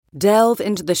Delve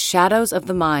into the shadows of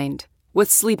the mind with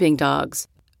Sleeping Dogs,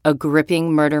 a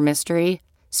gripping murder mystery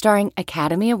starring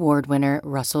Academy Award winner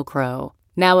Russell Crowe.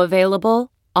 Now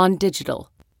available on digital.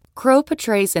 Crowe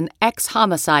portrays an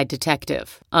ex-homicide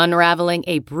detective unraveling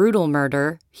a brutal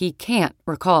murder he can't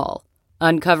recall.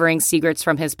 Uncovering secrets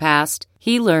from his past,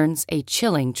 he learns a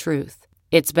chilling truth.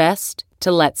 It's best to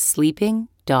let sleeping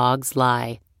dogs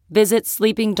lie. Visit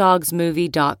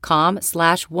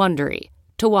sleepingdogsmovie.com/Wondery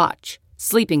to watch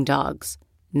Sleeping Dogs,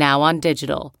 now on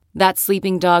digital. That's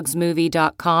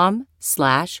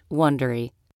sleepingdogsmovie.com/Wondery.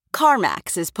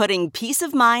 CarMax is putting peace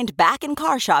of mind back in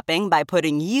car shopping by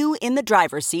putting you in the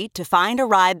driver's seat to find a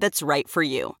ride that's right for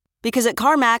you. Because at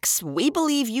CarMax, we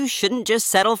believe you shouldn't just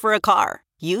settle for a car.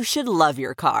 You should love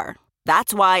your car.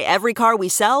 That's why every car we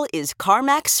sell is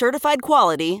CarMax certified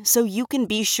quality, so you can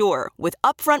be sure with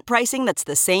upfront pricing that's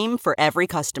the same for every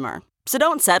customer. So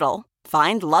don't settle.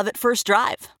 Find love at first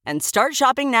drive and start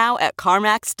shopping now at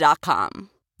CarMax.com.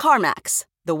 CarMax,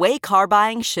 the way car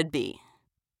buying should be.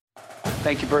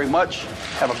 Thank you very much.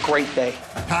 Have a great day.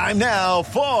 Time now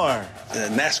for the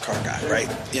NASCAR guy, right?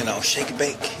 You know, shake and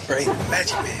bake, right?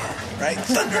 Magic Man, right?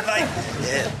 Thunder and Lightning,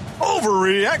 yeah.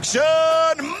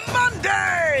 Overreaction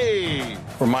Monday!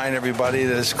 Remind everybody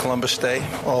that it's Columbus Day.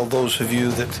 All those of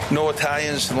you that know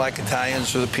Italians and like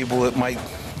Italians, or the people that might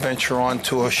venture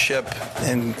onto a ship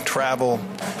and travel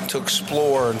to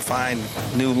explore and find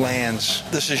new lands,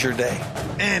 this is your day.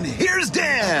 And here's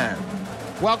Dan.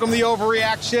 Welcome to the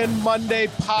Overreaction Monday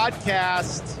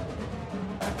podcast.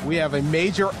 We have a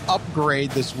major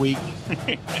upgrade this week.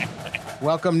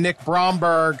 Welcome Nick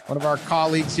Bromberg, one of our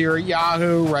colleagues here at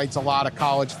Yahoo, writes a lot of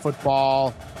college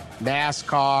football,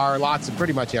 NASCAR, lots of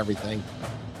pretty much everything.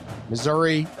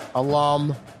 Missouri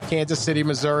alum, Kansas City,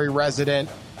 Missouri resident.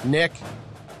 Nick,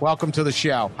 welcome to the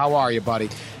show. How are you, buddy?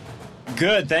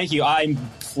 Good, thank you. I'm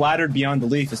flattered beyond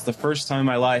belief. It's the first time in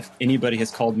my life anybody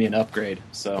has called me an upgrade.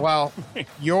 So, well,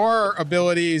 your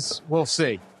abilities, we'll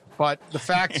see. But the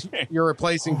fact you're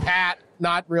replacing Pat,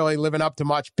 not really living up to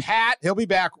much. Pat, he'll be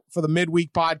back for the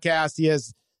midweek podcast. He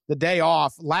has the day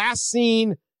off. Last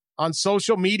seen on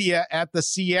social media at the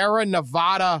Sierra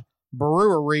Nevada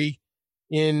Brewery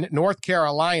in North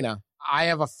Carolina. I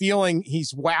have a feeling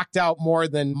he's whacked out more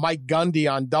than Mike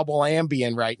Gundy on double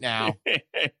Ambien right now.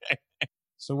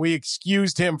 So we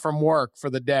excused him from work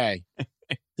for the day.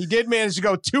 He did manage to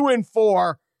go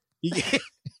 2-4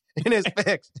 in his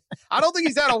picks. I don't think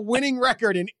he's had a winning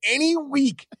record in any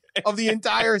week of the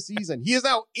entire season. He is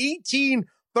now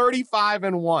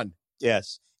 18-35-1.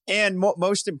 Yes. And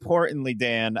most importantly,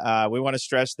 Dan, we want to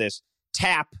stress this.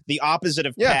 Tap, the opposite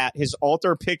of Pat, his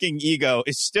altar-picking ego,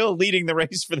 is still leading the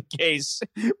race for the case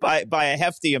by a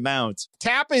hefty amount.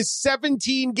 Tap is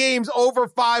 17 games over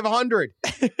 500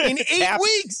 in 8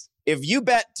 weeks. If you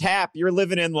bet Tap, you're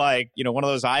living in one of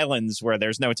those islands where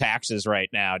there's no taxes right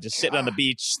now, just sitting on the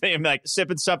beach, like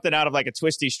sipping something out of like a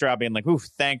twisty straw, being like, ooh,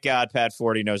 thank God Pat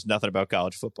Forty knows nothing about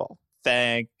college football.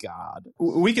 Thank God.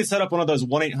 We could set up one of those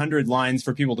 1-800 lines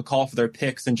for people to call for their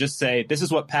picks and just say, this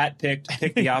is what Pat picked,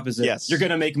 pick the opposite. Yes. You're going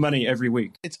to make money every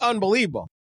week. It's unbelievable.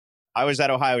 I was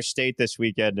at Ohio State this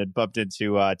weekend and bumped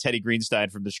into Teddy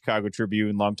Greenstein from the Chicago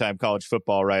Tribune, longtime college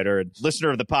football writer and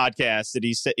listener of the podcast. And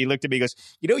he looked at me and goes,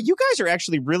 you guys are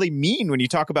actually really mean when you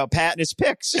talk about Pat and his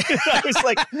picks. I was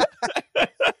like,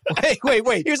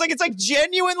 wait. He was like, it's like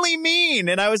genuinely mean.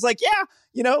 And I was like, yeah,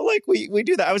 we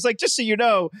do that. I was like, just so you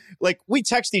know, we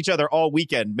text each other all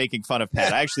weekend making fun of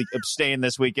Pat. I actually abstained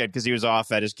this weekend because he was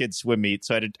off at his kid's swim meet.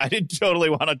 So I didn't totally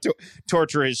want to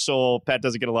torture his soul. Pat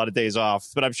doesn't get a lot of days off,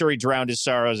 but I'm sure he drowned his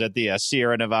sorrows at the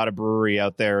Sierra Nevada Brewery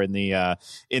out there in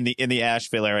the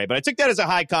Asheville area. But I took that as a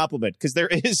high compliment because there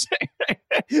is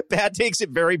Pat takes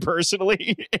it very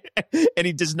personally and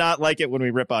he does not like it when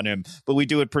we rip on him, but we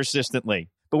do it persistently.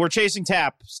 But we're chasing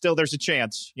Tap. Still, there's a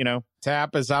chance,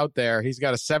 Tap is out there. He's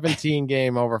got a 17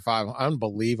 game over 5.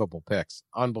 Unbelievable picks.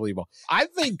 Unbelievable. I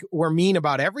think we're mean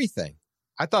about everything.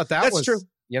 I thought that's true.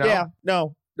 Yeah.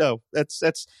 No.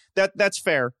 That's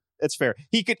fair. That's fair.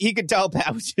 He could tell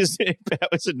Pat was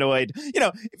annoyed.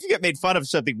 If you get made fun of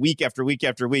something week after week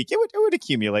after week, it would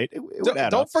accumulate.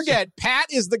 Don't forget, Pat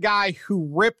is the guy who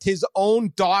ripped his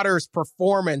own daughter's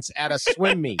performance at a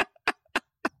swim meet.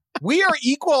 We are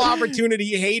equal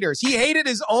opportunity haters. He hated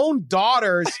his own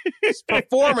daughter's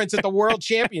performance at the World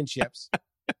Championships.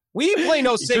 We play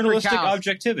no sacred journalistic cows.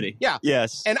 Objectivity. Yeah.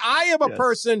 Yes. And I am a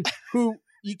person who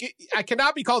I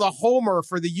cannot be called a homer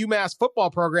for the UMass football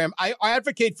program. I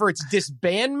advocate for its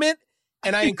disbandment,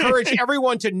 and I encourage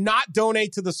everyone to not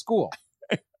donate to the school.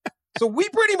 So we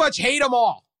pretty much hate them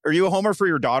all. Are you a homer for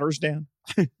your daughters, Dan?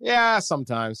 Yeah,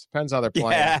 sometimes. Depends how they're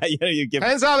playing. Yeah,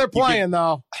 Depends how they're playing,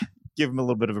 though. Give them a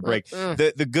little bit of a break.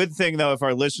 The good thing, though, if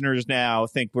our listeners now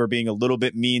think we're being a little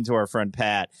bit mean to our friend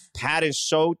Pat is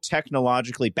so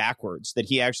technologically backwards that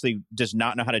he actually does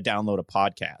not know how to download a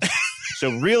podcast. So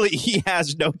really, he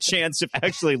has no chance of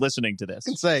actually listening to this.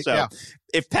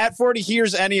 If Pat Forty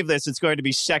hears any of this, it's going to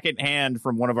be secondhand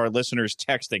from one of our listeners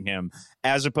texting him,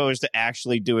 as opposed to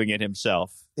actually doing it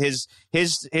himself. His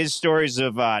stories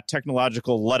of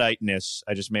technological Ludditeness,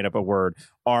 I just made up a word,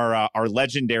 are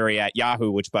legendary at Yahoo,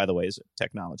 which, by the way, is a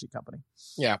technology company.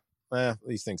 Yeah.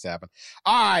 These things happen.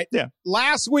 All right. Yeah.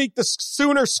 Last week, the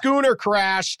Sooner Schooner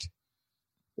crashed.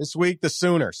 This week, the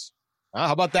Sooners.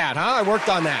 How about that, huh? I worked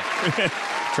on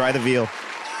that. Try the veal.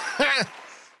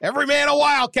 Every man a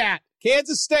Wildcat.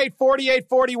 Kansas State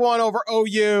 48-41 over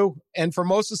OU. And for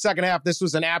most of the second half, this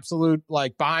was an absolute,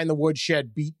 behind the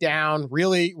woodshed beatdown.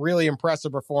 Really, really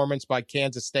impressive performance by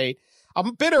Kansas State.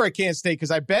 I'm bitter at Kansas State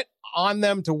because I bet on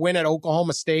them to win at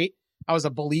Oklahoma State. I was a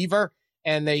believer,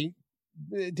 and they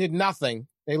did nothing.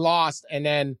 They lost, and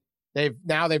then they've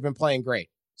been playing great.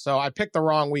 So I picked the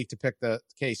wrong week to pick the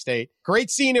K-State.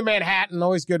 Great scene in Manhattan.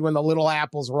 Always good when the little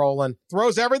apple's rolling.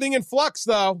 Throws everything in flux,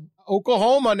 though.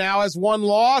 Oklahoma now has one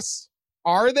loss.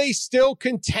 Are they still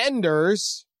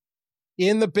contenders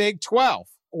in the Big 12?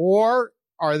 Or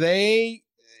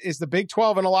is the Big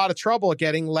 12 in a lot of trouble at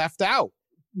getting left out?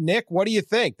 Nick, what do you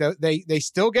think? They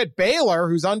still get Baylor,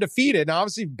 who's undefeated. Now,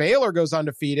 obviously, Baylor goes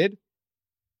undefeated.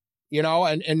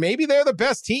 And maybe they're the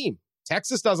best team.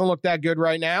 Texas doesn't look that good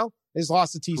right now. They just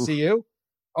lost to TCU. Oof.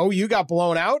 OU got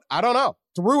blown out. I don't know.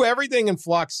 Threw everything in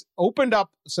flux, opened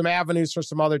up some avenues for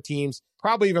some other teams,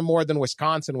 probably even more than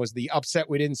Wisconsin was the upset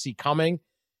we didn't see coming,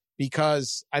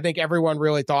 because I think everyone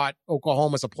really thought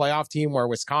Oklahoma's a playoff team, where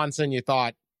Wisconsin, you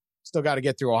thought, still got to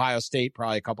get through Ohio State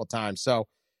probably a couple times. So,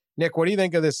 Nick, what do you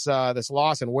think of this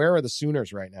loss, and where are the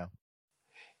Sooners right now?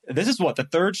 This is the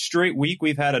third straight week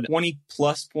we've had a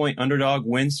 20-plus point underdog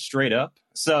win straight up.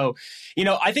 So,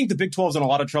 I think the Big 12 is in a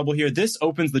lot of trouble here. This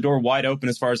opens the door wide open,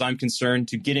 as far as I'm concerned,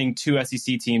 to getting two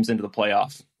SEC teams into the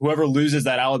playoff. Whoever loses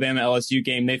that Alabama-LSU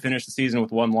game, they finish the season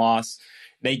with one loss.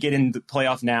 They get in the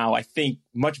playoff now. I think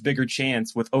much bigger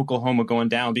chance with Oklahoma going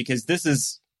down, because this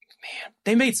is,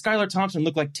 they made Skylar Thompson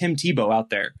look like Tim Tebow out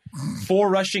there. 4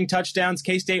 rushing touchdowns.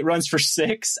 K-State runs for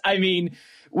 6. I mean,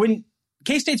 when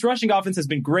K-State's rushing offense has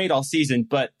been great all season,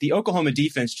 but the Oklahoma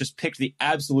defense just picked the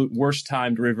absolute worst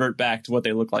time to revert back to what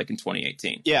they look like in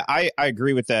 2018. Yeah, I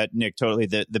agree with that, Nick, totally.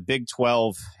 The Big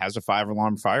 12 has a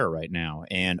 5-alarm fire right now,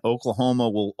 and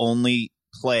Oklahoma will only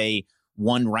play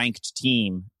one ranked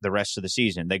team the rest of the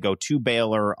season. They go to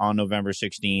Baylor on November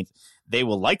 16th. They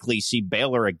will likely see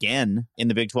Baylor again in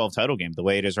the Big 12 title game, the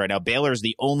way it is right now. Baylor is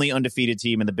the only undefeated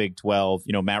team in the Big 12.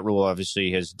 Matt Rule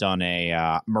obviously has done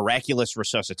a miraculous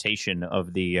resuscitation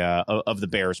of the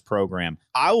Bears program.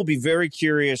 I will be very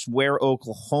curious where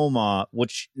Oklahoma,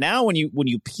 which now when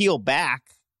you peel back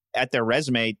at their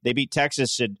resume, they beat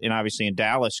Texas and obviously in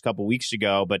Dallas a couple weeks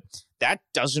ago, but that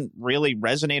doesn't really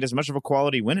resonate as much of a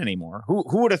quality win anymore. Who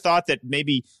would have thought that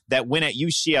maybe that win at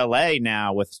UCLA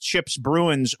now with Chips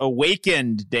Bruins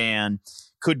awakened, Dan,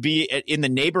 could be in the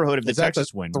neighborhood of the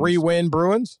Texas win. 3-win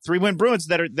Bruins? 3-win Bruins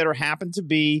that are happen to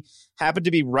be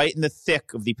right in the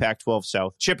thick of the Pac-12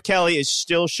 South. Chip Kelly is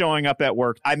still showing up at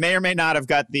work. I may or may not have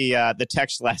got the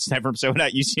text last night from someone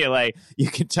at UCLA.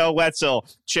 You can tell Wetzel,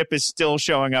 Chip is still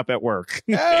showing up at work.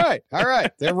 All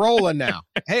right. They're rolling now.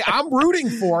 Hey, I'm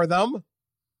rooting for them.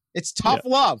 It's tough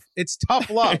love. It's tough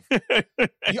love.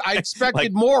 I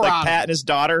expected more out of Pat and his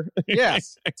daughter.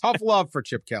 Yes. Tough love for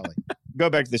Chip Kelly. Go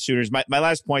back to the Sooners. My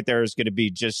last point there is going to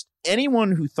be just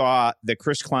anyone who thought that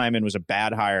Chris Klieman was a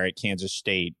bad hire at Kansas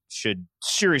State should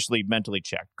seriously mentally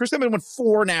check. Chris Klieman won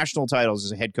 4 national titles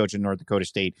as a head coach in North Dakota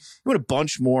State. He won a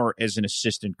bunch more as an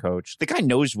assistant coach. The guy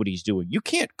knows what he's doing. You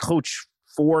can't coach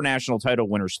 4 national title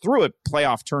winners through a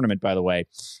playoff tournament, by the way,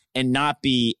 and not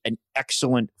be an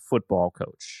excellent football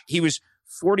coach. He was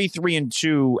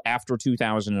 43-2 after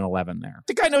 2011 there.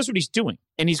 The guy knows what he's doing,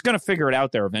 and he's going to figure it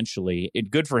out there eventually.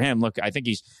 Good for him. Look, I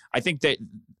don't think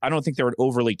they're an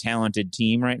overly talented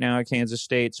team right now at Kansas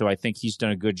State, so I think he's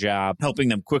done a good job helping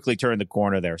them quickly turn the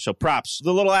corner there. So props.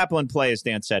 The little apple in play, as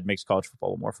Dan said, makes college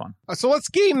football more fun. So let's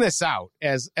game this out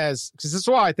because this is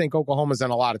why I think Oklahoma's in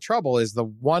a lot of trouble is the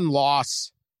one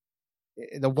loss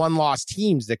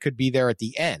teams that could be there at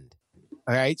the end.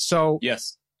 All right. So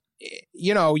yes.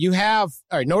 You have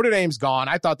Notre Dame's gone.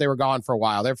 I thought they were gone for a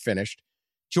while. They're finished.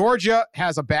 Georgia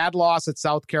has a bad loss at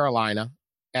South Carolina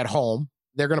at home.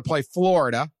 They're going to play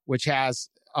Florida, which has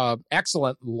an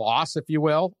excellent loss, if you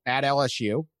will, at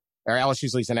LSU. or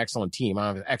LSU's at least an excellent team. I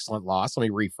don't have an excellent loss. Let me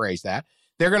rephrase that.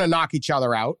 They're going to knock each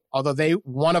other out, although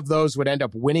one of those would end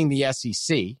up winning the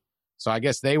SEC. So I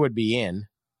guess they would be in.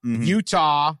 Mm-hmm.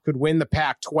 Utah could win the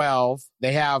Pac-12.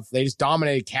 They just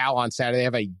dominated Cal on Saturday. They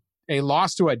have a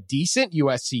loss to a decent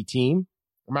USC team.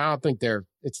 I don't think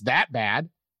it's that bad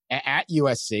at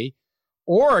USC.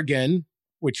 Oregon,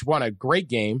 which won a great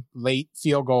game, late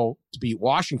field goal to beat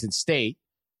Washington State.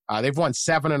 They've won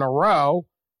 7 in a row.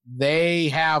 They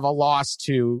have a loss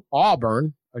to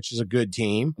Auburn, which is a good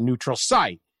team, neutral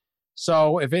site.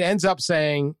 So if it ends up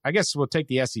saying, I guess we'll take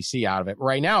the SEC out of it.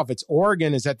 Right now, if it's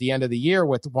Oregon is at the end of the year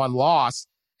with 1 loss,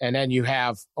 and then you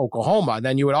have Oklahoma,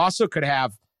 then you could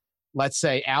have, let's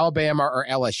say, Alabama or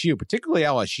LSU, particularly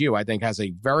LSU, I think has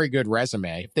a very good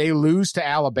resume. If they lose to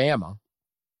Alabama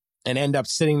and end up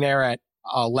sitting there at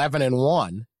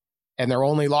 11-1, and their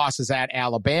only loss is at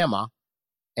Alabama,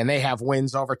 and they have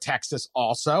wins over Texas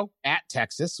also, at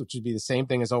Texas, which would be the same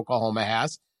thing as Oklahoma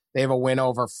has. They have a win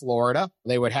over Florida.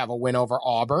 They would have a win over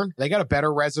Auburn. They got a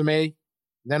better resume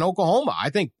than Oklahoma. I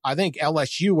think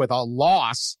LSU with a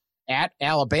loss at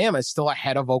Alabama is still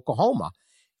ahead of Oklahoma.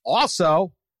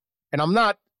 Also, and I'm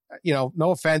not, no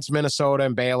offense, Minnesota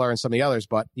and Baylor and some of the others,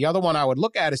 but the other one I would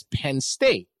look at is Penn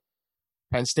State.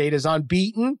 Penn State is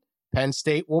unbeaten. Penn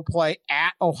State will play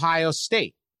at Ohio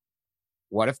State.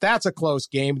 What if that's a close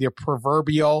game? Your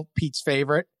proverbial Pete's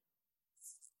favorite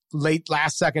late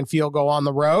last second field goal on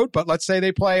the road. But let's say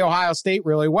they play Ohio State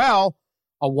really well.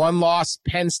 A 1-loss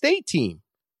Penn State team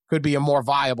could be a more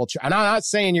viable. And I'm not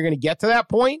saying you're going to get to that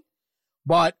point,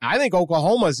 but I think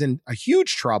Oklahoma's in a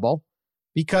huge trouble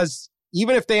because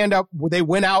even if they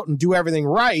win out and do everything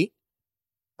right,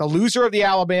 the loser of the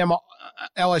Alabama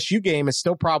LSU game is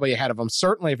still probably ahead of them,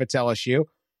 certainly if it's LSU.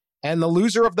 And the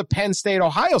loser of the Penn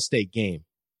State-Ohio State game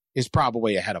is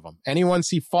probably ahead of them. Anyone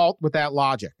see fault with that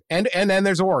logic? And then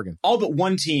there's Oregon. All but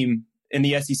one team in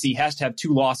the SEC has to have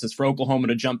 2 losses for Oklahoma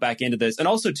to jump back into this. And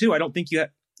also, too, I don't think you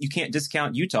can't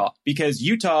discount Utah because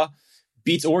Utah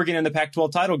beats Oregon in the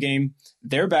Pac-12 title game.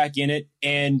 They're back in it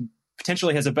and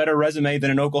potentially has a better resume than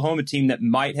an Oklahoma team that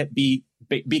might be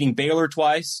beating Baylor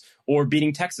twice or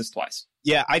beating Texas twice.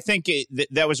 Yeah, I think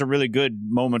that was a really good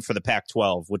moment for the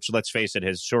Pac-12, which, let's face it,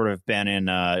 has sort of been in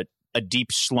a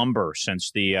deep slumber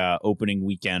since the opening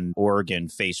weekend Oregon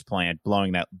faceplant,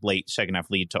 blowing that late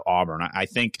second-half lead to Auburn. I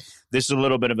think this is a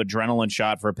little bit of adrenaline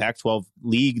shot for a Pac-12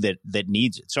 league that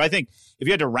needs it. So I think if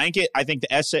you had to rank it, I think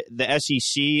the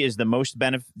SEC is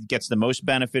gets the most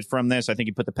benefit from this. I think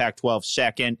you put the Pac-12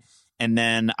 second. And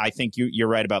then I think you're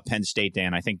right about Penn State,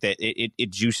 Dan. I think that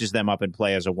it juices them up in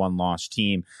play as a 1-loss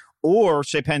team. Or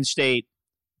say Penn State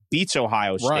beats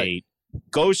Ohio State,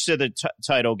 goes to the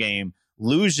title game,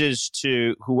 loses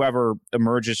to whoever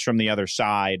emerges from the other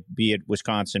side, be it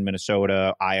Wisconsin,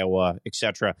 Minnesota, Iowa,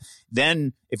 etc.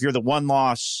 Then if you're the 1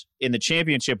 loss in the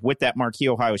championship with that marquee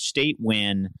Ohio State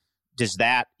win, does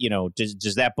that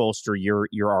bolster your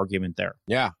argument there?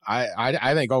 Yeah,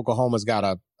 I think Oklahoma's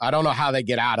got I don't know how they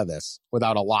get out of this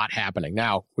without a lot happening.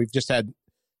 Now, we've just had,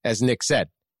 as Nick said,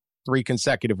 3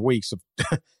 consecutive weeks of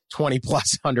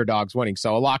 20-plus underdogs winning,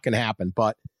 so a lot can happen.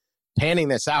 But panning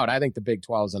this out, I think the Big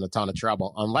 12 is in a ton of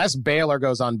trouble, unless Baylor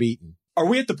goes unbeaten. Are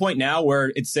we at the point now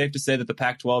where it's safe to say that the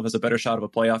Pac-12 has a better shot of a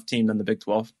playoff team than the Big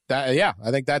 12? Yeah, I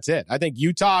think that's it. I think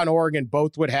Utah and Oregon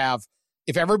both would have,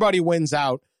 if everybody wins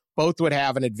out, both would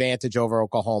have an advantage over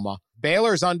Oklahoma.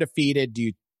 Baylor's undefeated.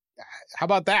 How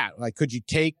about that? Could you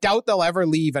doubt they'll ever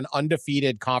leave an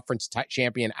undefeated conference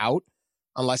champion out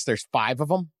unless there's 5 of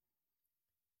them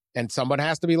and someone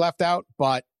has to be left out?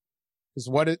 But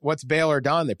what's Baylor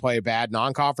done? They play a bad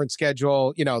non-conference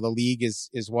schedule. The league is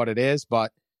what it is.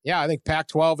 But yeah, I think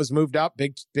Pac-12 has moved up.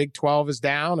 Big 12 is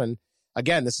down. And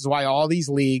again, this is why all these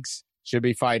leagues should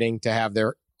be fighting to have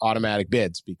their automatic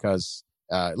bids, because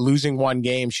losing one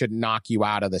game should knock you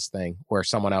out of this thing where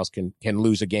someone else can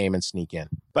lose a game and sneak in.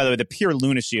 By the way, the pure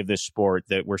lunacy of this sport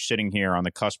that we're sitting here on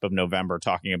the cusp of November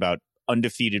talking about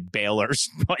undefeated Baylor's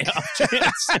playoff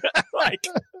chance.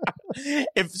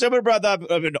 If someone brought that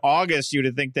up in August,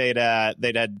 you'd think they'd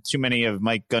had too many of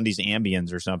Mike Gundy's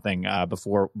Ambiens or something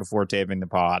before taping the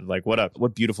pod.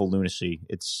 What beautiful lunacy!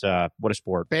 It's what a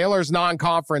sport. Baylor's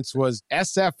non-conference was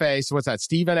SFA. So what's that?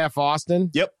 Stephen F.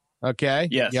 Austin. Yep. Okay.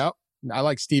 Yes. Yep. I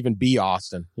like Stephen B.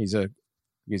 Austin. He's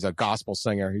a gospel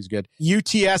singer. He's good.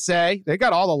 UTSA. They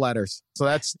got all the letters. So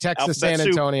that's Texas San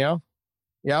Antonio. Soup.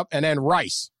 Yep. And then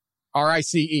Rice.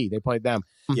 RICE. They played them.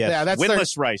 Yes. Yeah, that's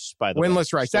winless Rice, by the way.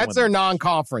 Winless Rice. That's their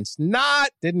non-conference.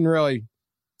 Didn't really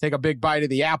take a big bite of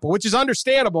the apple, which is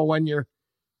understandable when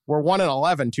we're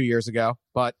 1-11 2 years ago,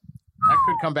 but that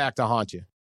could come back to haunt you.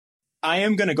 I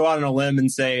am going to go out on a limb and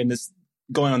say, and this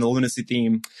going on the lunacy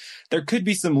theme, there could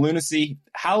be some lunacy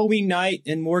Halloween night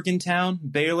in Morgantown,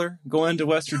 Baylor, going to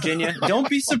West Virginia. Don't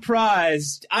be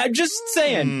surprised. I'm just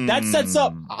saying that sets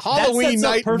up Halloween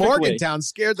night in Morgantown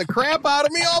scared the crap out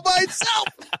of me all by itself.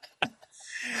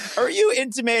 Are you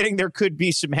intimating there could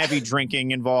be some heavy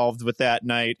drinking involved with that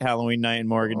night, Halloween night in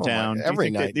Morgantown? Every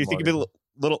night. Do you think it'd be a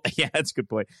little? Yeah, that's a good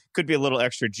point. Could be a little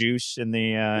extra juice in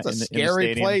the. It's a scary in the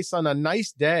stadium. place on a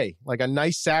nice day, like a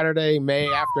nice Saturday, May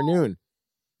afternoon.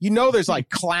 You know, there's like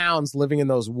clowns living in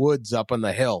those woods up on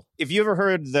the hill. If you ever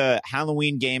heard the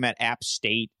Halloween game at App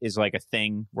State is like a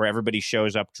thing where everybody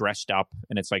shows up dressed up,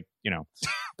 and it's like, you know,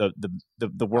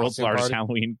 the world's largest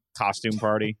Halloween costume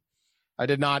party. I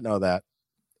did not know that.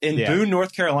 In Boone,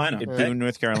 North Carolina. Boone,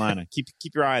 North Carolina. Keep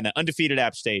your eye on that. Undefeated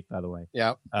App State, by the way.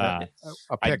 Yeah. I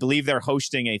believe they're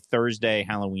hosting a Thursday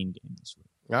Halloween game this week.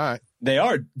 All right. They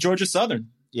are. Georgia Southern.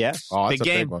 Yeah. Oh, that's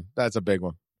big one. That's a big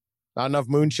one. Not enough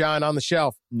moonshine on the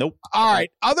shelf. Nope. All right.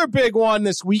 Other big one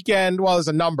this weekend. Well, there's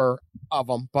a number of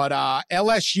them, but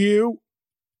LSU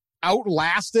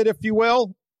outlasted, if you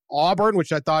will, Auburn,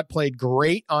 which I thought played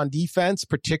great on defense,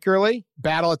 particularly.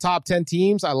 Battle of top 10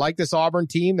 teams. I like this Auburn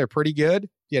team. They're pretty good.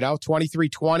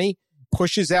 23-20.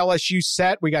 Pushes LSU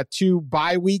set. We got 2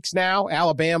 bye weeks now.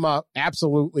 Alabama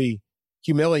absolutely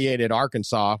humiliated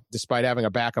Arkansas, despite having a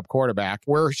backup quarterback.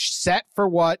 We're set for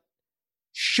what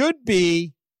should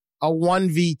be a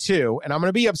 1v2. And I'm going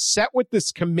to be upset with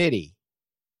this committee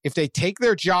if they take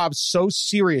their job so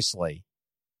seriously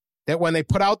that when they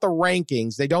put out the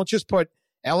rankings, they don't just put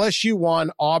LSU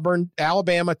 1, Auburn,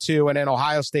 Alabama 2, and then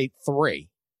Ohio State 3.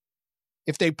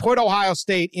 If they put Ohio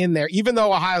State in there, even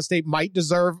though Ohio State might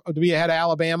deserve to be ahead of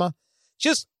Alabama,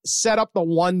 just set up the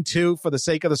 1-2 for the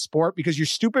sake of the sport, because your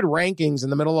stupid rankings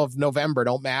in the middle of November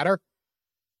don't matter.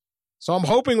 So I'm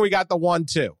hoping we got the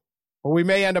 1-2. But we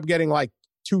may end up getting like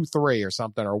 2-3 or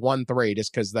something, or 1-3,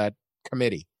 just because that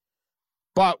committee.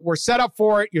 But we're set up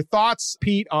for it. Your thoughts,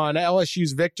 Pete, on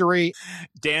LSU's victory?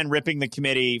 Dan ripping the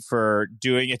committee for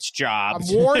doing its job.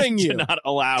 I'm warning you. To not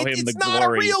allow him the glory. It's not a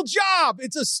real job.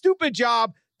 It's a stupid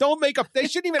job. Don't make up. They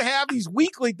shouldn't even have these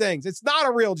weekly things. It's not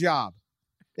a real job.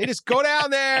 They just go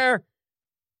down there,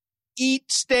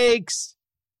 eat steaks.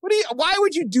 Why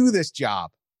would you do this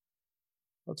job?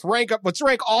 Let's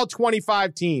rank all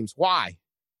 25 teams. Why?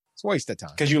 It's a waste of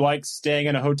time. Because you like staying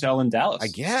in a hotel in Dallas. I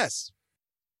guess.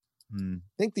 I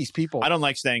think these people. I don't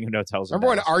like staying in hotels. Remember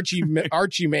when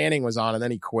Archie Manning was on and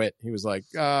then he quit? He was like,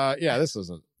 yeah, this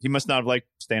isn't. He must not have liked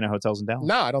staying at hotels in Dallas.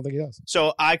 No, I don't think he does.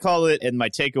 So I call it in my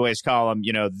takeaways column,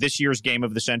 this year's game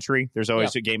of the century. There's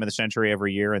always a game of the century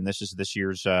every year, and this is this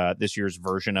year's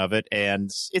version of it.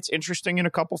 And it's interesting in a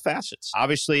couple facets.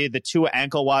 Obviously, the Tua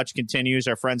ankle watch continues.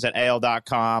 Our friends at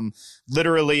AL.com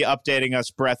literally updating us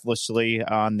breathlessly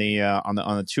on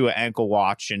the Tua ankle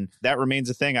watch, and that remains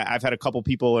a thing. I've had a couple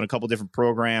people in a couple different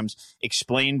programs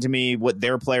explain to me what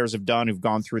their players have done who've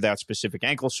gone through that specific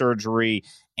ankle surgery.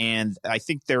 And I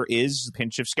think there is a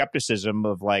pinch of skepticism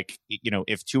of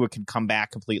if Tua can come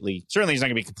back completely, certainly he's not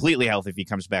going to be completely healthy if he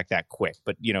comes back that quick.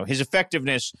 But, his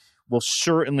effectiveness will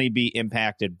certainly be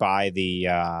impacted by the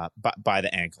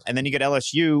ankle. And then you get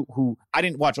LSU, who I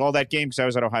didn't watch all that game because I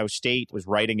was at Ohio State, was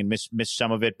writing and missed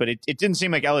some of it. But it didn't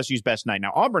seem like LSU's best night.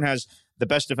 Now, Auburn has the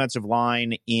best defensive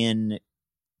line in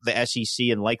the SEC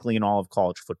and likely in all of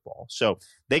college football. So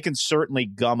they can certainly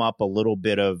gum up a little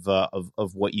bit of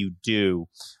what you do.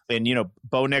 And,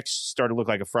 Bo Nix started to look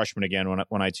like a freshman again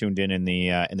when I tuned in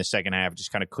the second half.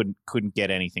 Just kind of couldn't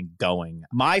get anything going.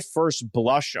 My first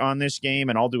blush on this game,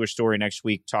 and I'll do a story next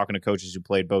week talking to coaches who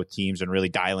played both teams and really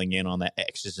dialing in on the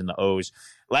X's and the O's.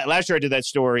 Last year I did that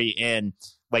story, and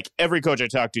every coach I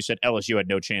talked to said LSU had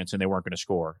no chance and they weren't going to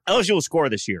score. LSU will score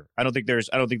this year. I don't think there's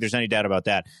any doubt about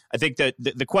that. I think that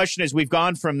the question is, we've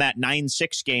gone from that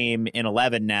 9-6 game in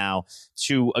 11 now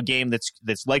to a game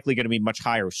that's likely going to be much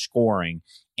higher scoring.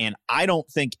 And I don't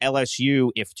think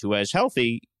LSU, if Tua is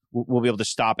healthy, will be able to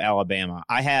stop Alabama.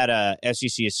 I had a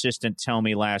SEC assistant tell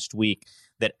me last week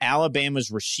that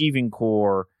Alabama's receiving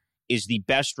core is the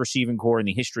best receiving core in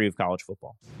the history of college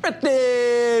football. Pretty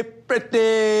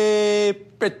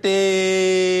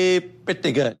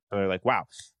good. So they're like, wow.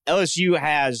 LSU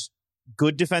has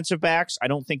good defensive backs. I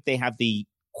don't think they have the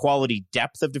quality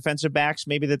depth of defensive backs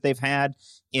maybe that they've had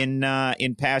in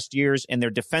past years, and their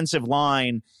defensive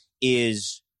line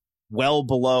is well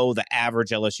below the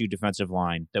average LSU defensive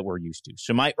line that we're used to.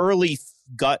 So my early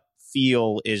gut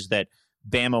feel is that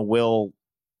Bama will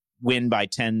win by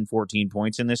 10, 14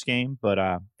 points in this game. But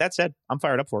that said, I'm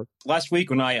fired up for it. Last week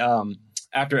when I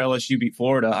after LSU beat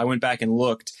Florida. I went back and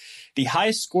looked. The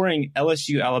highest scoring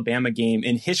LSU-Alabama game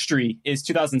in history is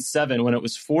 2007 when it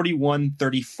was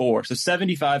 41-34. So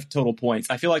 75 total points.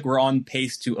 I feel like we're on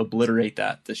pace to obliterate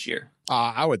that this year.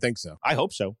 I would think so. I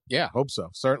hope so. Yeah, hope so.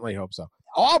 Certainly hope so.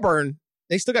 Auburn,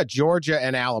 they still got Georgia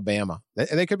and Alabama.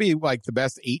 They could be like the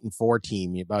best 8-4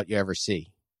 team you ever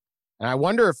see. And I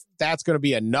wonder if that's going to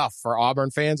be enough for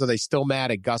Auburn fans. Are they still mad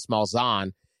at Gus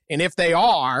Malzahn? And if they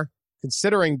are,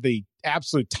 considering the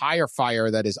absolute tire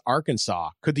fire that is Arkansas,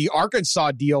 could the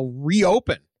Arkansas deal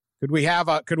reopen? Could we have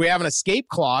an escape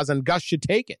clause and Gus should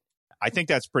take it? I think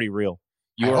that's pretty real.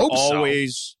 You are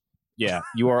always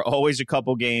you are always a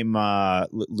couple game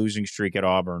losing streak at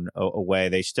Auburn away.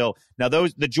 They still now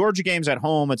the Georgia games at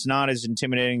home, it's not as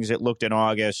intimidating as it looked in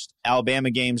August. Alabama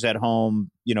games at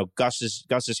home, Gus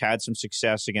has had some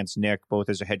success against Nick, both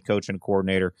as a head coach and a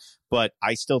coordinator. But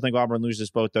I still think Auburn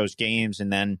loses both those games,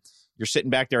 and then you're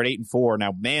sitting back there at 8-4.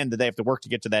 Now, man, did they have to work to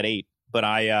get to that 8? But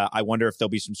I wonder if there'll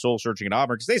be some soul searching at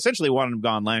Auburn because they essentially wanted him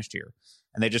gone last year.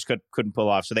 And they just couldn't pull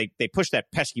off. So they pushed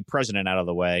that pesky president out of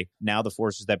the way. Now the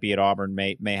forces that be at Auburn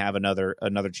may have another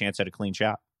chance at a clean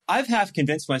shot. I've half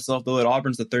convinced myself, though, that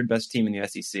Auburn's the third best team in the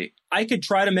SEC. I could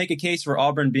try to make a case for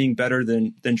Auburn being better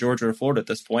than Georgia or Florida at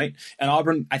this point. And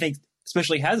Auburn, I think,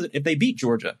 especially has it if they beat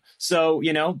Georgia. So,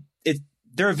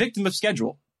 they're a victim of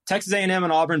schedule. Texas A&M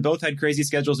and Auburn both had crazy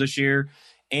schedules this year.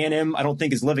 A&M, I don't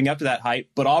think, is living up to that hype.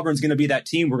 But Auburn's going to be that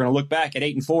team we're going to look back at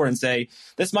 8-4 and say,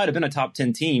 this might have been a top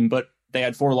 10 team, but they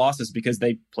had 4 losses because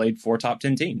they played 4 top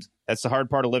 10 teams. That's the hard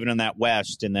part of living in that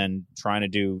West and then trying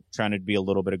to be a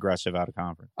little bit aggressive out of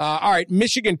conference. All right.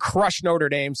 Michigan crushed Notre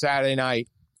Dame Saturday night,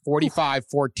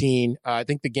 45-14. I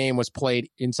think the game was played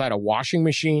inside a washing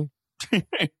machine.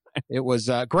 It was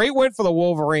a great win for the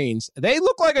Wolverines. They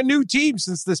look like a new team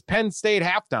since this Penn State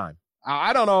halftime.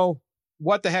 I don't know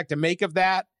what the heck to make of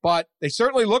that, but they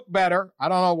certainly look better. I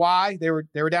don't know why. They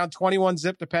were down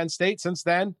 21-0 to Penn State. Since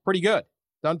then, pretty good.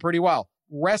 Done pretty well.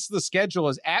 Rest of the schedule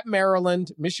is at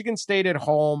Maryland, Michigan State at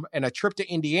home, and a trip to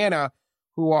Indiana,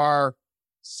 who are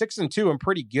 6-2 and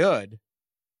pretty good.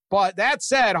 But that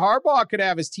said, Harbaugh could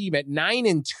have his team at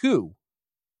 9-2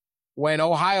 when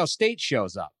Ohio State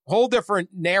shows up. Whole different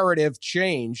narrative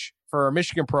change for a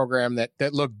Michigan program that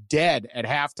looked dead at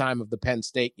halftime of the Penn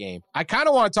State game. I kind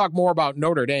of want to talk more about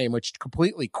Notre Dame, which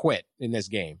completely quit in this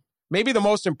game. Maybe the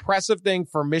most impressive thing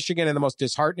for Michigan and the most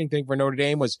disheartening thing for Notre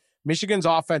Dame was Michigan's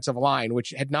offensive line,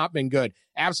 which had not been good,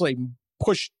 absolutely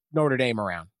pushed Notre Dame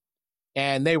around.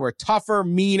 And they were tougher,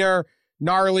 meaner,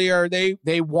 gnarlier.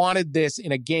 They wanted this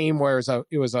in a game where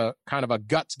it was a kind of a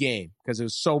guts game because it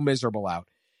was so miserable out.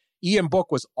 Ian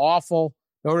Book was awful.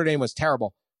 Notre Dame was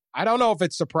terrible. I don't know if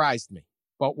it surprised me,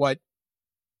 but what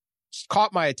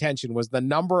caught my attention was the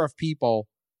number of people,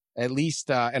 at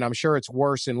least, and I'm sure it's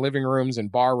worse in living rooms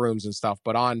and bar rooms and stuff,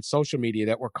 but on social media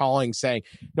that were calling saying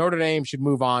Notre Dame should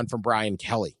move on from Brian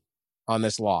Kelly on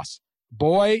this loss.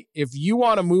 Boy, if you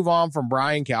want to move on from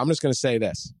Brian Kelly, I'm just going to say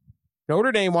this.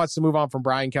 Notre Dame wants to move on from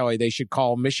Brian Kelly. They should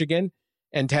call Michigan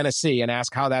and Tennessee and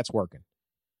ask how that's working.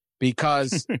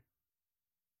 Because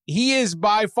he is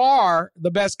by far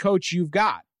the best coach you've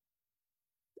got.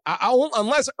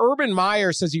 Unless Urban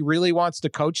Meyer says he really wants to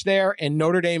coach there and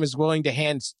Notre Dame is willing to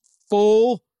hand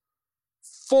full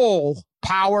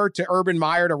power to Urban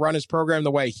Meyer to run his program the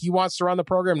way he wants to run the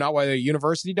program, not what the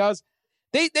university does.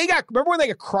 Remember when they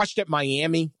got crushed at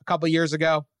Miami a couple of years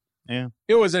ago? Yeah.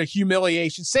 It was a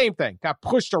humiliation. Same thing. Got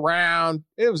pushed around.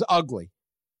 It was ugly.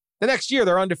 The next year,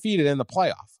 they're undefeated in the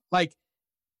playoff. Like,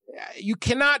 you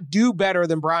cannot do better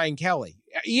than Brian Kelly.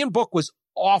 Ian Book was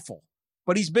awful,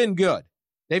 but he's been good.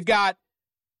 They've got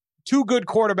 2 good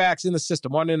quarterbacks in the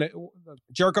system. One in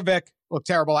Jerkovic looked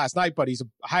terrible last night, but he's a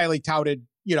highly touted,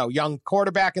 young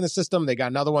quarterback in the system. They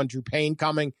got another one, Drew Payne,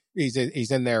 coming. He's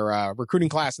in their recruiting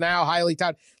class now, highly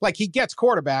touted. Like, he gets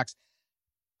quarterbacks.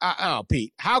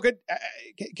 Pete, how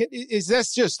is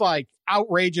this just like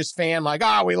outrageous fan? Like,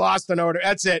 we lost to Notre Dame.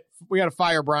 That's it. We got to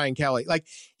fire Brian Kelly. Like,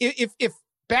 if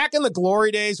back in the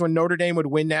glory days when Notre Dame would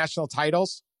win national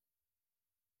titles,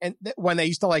 and when they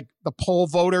used to, like, the poll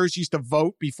voters used to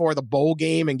vote before the bowl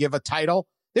game and give a title,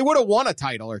 they would have won a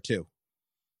title or 2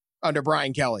 under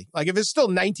Brian Kelly. Like, if it's still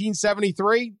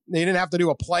 1973, they didn't have to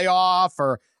do a playoff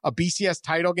or a BCS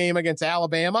title game against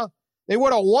Alabama, they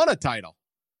would have won a title.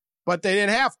 But they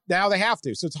didn't have, now they have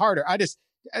to. So it's harder.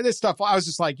 This stuff, I was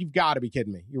just like, you've got to be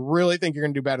kidding me. You really think you're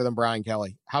going to do better than Brian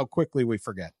Kelly? How quickly we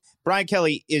forget. Brian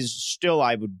Kelly is still,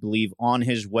 I would believe, on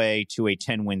his way to a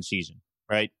 10-win season,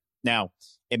 right? Now,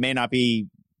 it may not be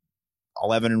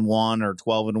 11-1 or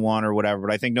 12-1 or whatever,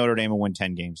 but I think Notre Dame will win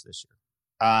 10 games this year.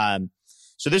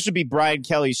 So this would be Brian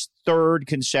Kelly's third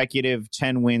consecutive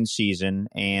 10-win season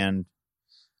and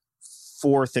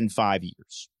fourth in 5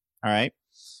 years. All right.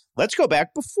 Let's go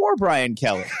back before Brian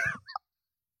Kelly.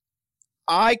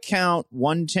 I count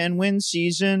 1 10-win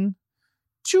season,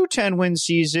 2 10-win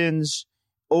seasons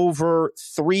over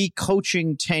 3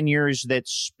 coaching tenures that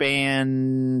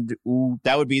spanned,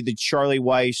 that would be the Charlie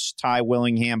Weiss, Ty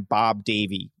Willingham, Bob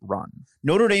Davie run.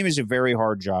 Notre Dame is a very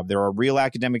hard job. There are real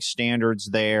academic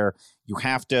standards there. You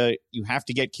have to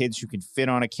get kids who can fit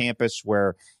on a campus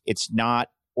where it's not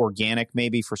organic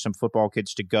maybe for some football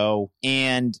kids to go.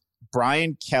 And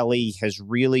Brian Kelly has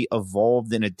really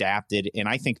evolved and adapted and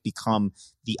I think become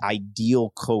the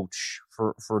ideal coach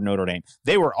for Notre Dame.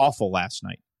 They were awful last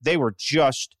night. They were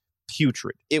just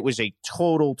putrid. It was a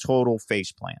total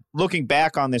faceplant. Looking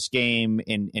back on this game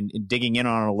and digging in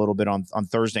on it a little bit on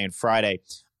Thursday and Friday,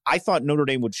 I thought Notre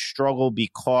Dame would struggle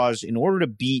because in order to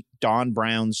beat Don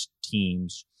Brown's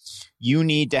teams, you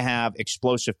need to have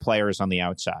explosive players on the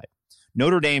outside.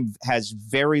 Notre Dame has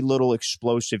very little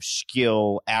explosive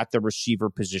skill at the receiver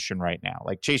position right now.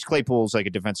 Like Chase Claypool is like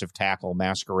a defensive tackle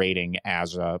masquerading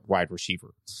as a wide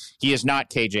receiver. He is not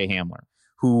KJ Hamler,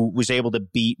 who was able to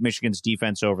beat Michigan's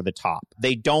defense over the top.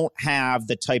 They don't have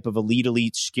the type of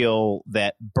elite skill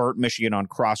that burnt Michigan on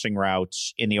crossing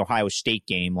routes in the Ohio State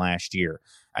game last year.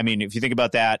 I mean, if you think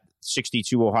about that,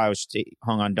 62 Ohio State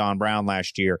hung on Don Brown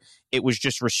last year. It was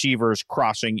just receivers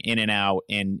crossing in and out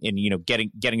and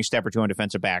getting a step or two on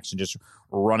defensive backs and just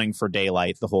running for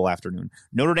daylight the whole afternoon.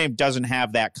 Notre Dame doesn't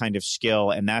have that kind of skill,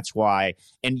 and that's why.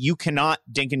 And you cannot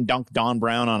dink and dunk Don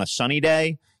Brown on a sunny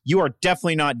day. You are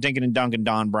definitely not dinking and dunking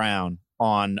Don Brown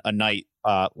on a night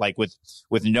like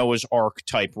with Noah's Ark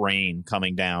type rain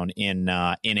coming down in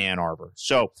Ann Arbor.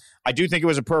 So I do think it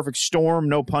was a perfect storm,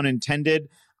 no pun intended.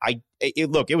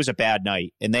 Look, it was a bad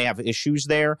night, and they have issues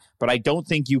there, but I don't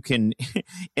think you can,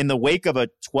 in the wake of a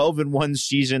 12-1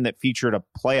 season that featured a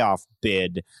playoff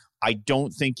bid, I don't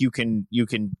think you can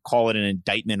call it an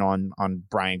indictment on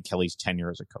Brian Kelly's tenure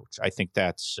as a coach. I think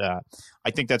that's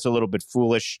a little bit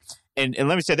foolish. And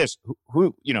let me say this: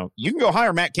 who you can go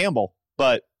hire Matt Campbell,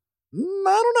 but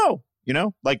I don't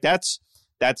know. Like that's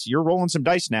you're rolling some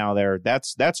dice now there.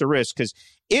 That's a risk because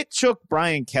it took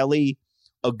Brian Kelly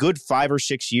a good 5 or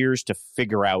 6 years to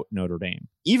figure out Notre Dame.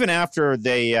 Even after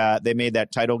they made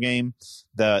that title game,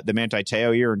 the Manti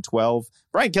Te'o year in 12,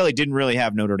 Brian Kelly didn't really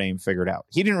have Notre Dame figured out.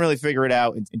 He didn't really figure it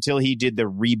out until he did the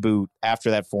reboot after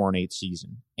that 4-8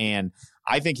 season. And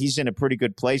I think he's in a pretty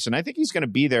good place, and I think he's going to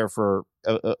be there for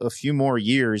a few more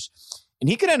years. And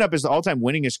he could end up as the all-time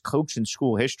winningest coach in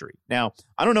school history. Now,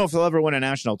 I don't know if he'll ever win a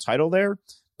national title there,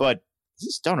 but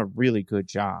he's done a really good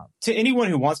job. To anyone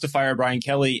who wants to fire Brian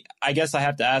Kelly, I guess I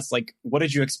have to ask, what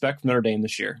did you expect from Notre Dame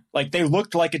this year? They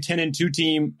looked like a 10-2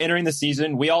 team entering the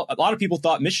season. A lot of people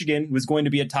thought Michigan was going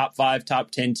to be a top 5, top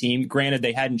 10 team. Granted,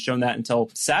 they hadn't shown that until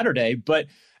Saturday.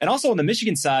 And also on the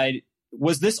Michigan side,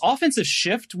 was this offensive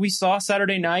shift we saw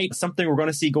Saturday night something we're going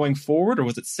to see going forward, or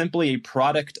was it simply a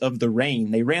product of the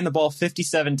rain? They ran the ball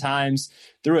 57 times,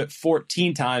 threw it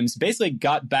 14 times, basically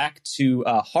got back to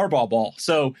Harbaugh ball.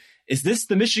 So is this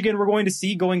the Michigan we're going to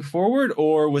see going forward,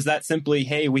 or was that simply,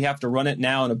 hey, we have to run it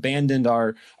now and abandoned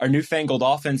our newfangled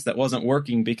offense that wasn't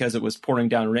working because it was pouring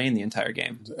down rain the entire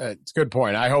game? It's a good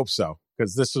point. I hope so,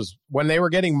 because this was when they were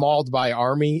getting mauled by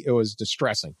Army, it was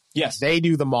distressing. Yes. They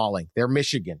do the mauling. They're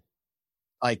Michigan.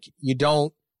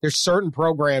 There's certain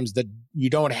programs that you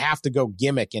don't have to go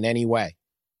gimmick in any way.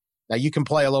 Now you can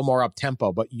play a little more up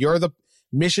tempo, but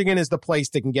Michigan is the place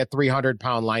that can get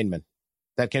 300-pound linemen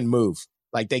that can move.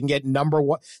 They can get number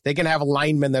one. They can have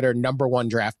linemen that are number 1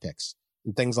 draft picks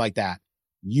and things like that.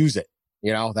 Use it.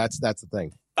 That's the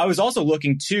thing. I was also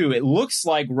looking, too. It looks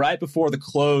like right before the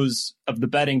close of the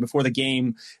betting, before the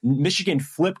game, Michigan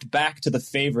flipped back to the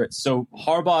favorites. So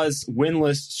Harbaugh's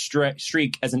winless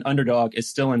streak as an underdog is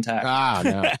still intact.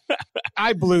 No.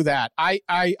 I blew that.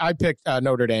 I picked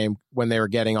Notre Dame when they were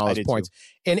getting all those points.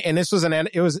 And this was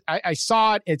I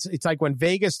saw it. It's like when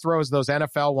Vegas throws those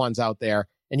NFL ones out there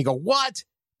and you go, what?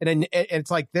 And then it's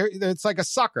like it's like a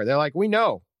sucker. They're like, we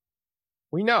know.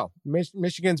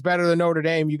 Michigan's better than Notre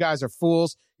Dame. You guys are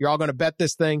fools. You're all going to bet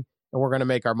this thing, and we're going to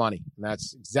make our money. And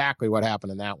that's exactly what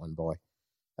happened in that one, boy.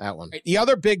 That one. The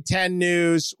other Big Ten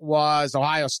news was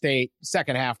Ohio State,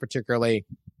 second half particularly,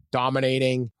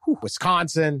 dominating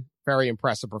Wisconsin. Very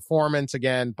impressive performance.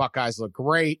 Again, Buckeyes look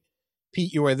great.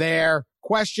 Pete, you were there.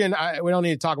 Question, we don't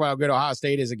need to talk about how good Ohio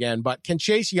State is again, but can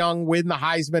Chase Young win the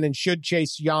Heisman, and should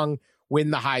Chase Young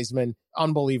win the Heisman?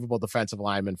 unbelievable defensive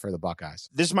lineman for the Buckeyes.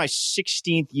 This is my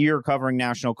 16th year covering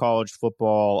national college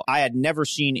football. I had never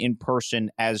seen in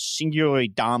person as singularly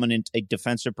dominant a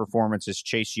defensive performance as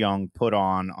Chase Young put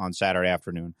on Saturday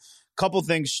afternoon. Couple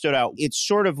things stood out. It's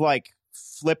sort of like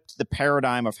flipped the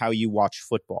paradigm of how you watch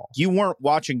football. You weren't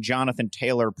watching Jonathan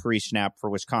Taylor pre-snap for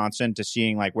Wisconsin to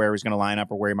seeing like where he's going to line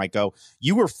up or where he might go.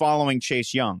 You were following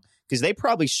Chase Young because they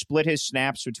probably split his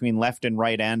snaps between left and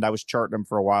right end. I was charting him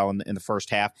for a while in the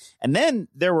first half. And then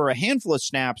there were a handful of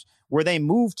snaps where they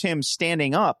moved him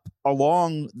standing up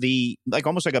along the, like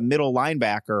almost like a middle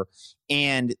linebacker.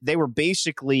 And they were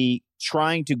basically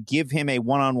trying to give him a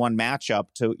one-on-one matchup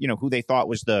to, you know, who they thought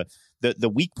was the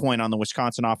weak point on the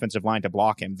Wisconsin offensive line to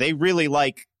block him. They really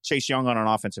like Chase Young on an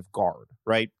offensive guard,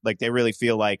 right? Like they really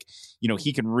feel like, you know,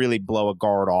 he can really blow a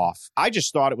guard off. I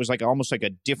just thought it was like almost like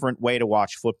a different way to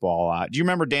watch football. Do you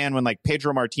remember, Dan, when like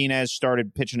Pedro Martinez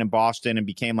started pitching in Boston and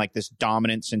became like this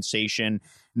dominant sensation?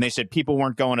 And they said people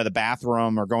weren't going to the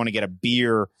bathroom or going to get a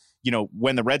beer, you know,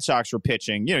 when the Red Sox were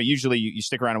pitching. You know, usually you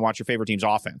stick around and watch your favorite team's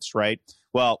offense, right?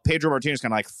 Well, Pedro Martinez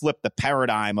kind of like flipped the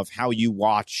paradigm of how you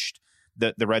watched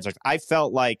the Red Sox. I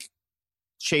felt like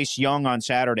Chase Young on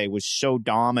Saturday was so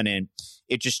dominant,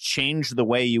 it just changed the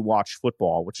way you watch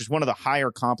football, which is one of the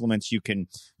higher compliments you can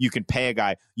pay a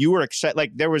guy. You were excited.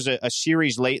 Like there was a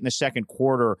series late in the second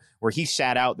quarter where he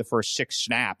sat out the first 6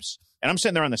 snaps. And I'm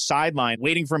sitting there on the sideline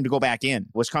waiting for him to go back in.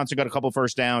 Wisconsin got a couple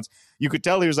first downs. You could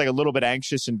tell he was like a little bit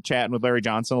anxious and chatting with Larry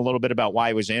Johnson a little bit about why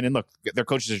he was in. And look, their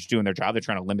coaches are just doing their job. They're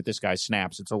trying to limit this guy's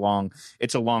snaps. It's a long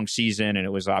season, and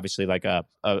it was obviously like a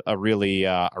really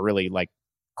like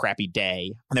crappy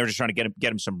day. And they were just trying to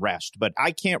get him some rest. But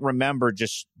I can't remember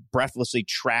just breathlessly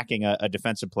tracking a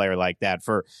defensive player like that.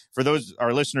 For those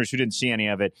our listeners who didn't see any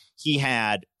of it, he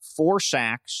had 4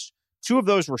 sacks. 2 of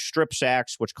those were strip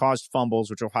sacks, which caused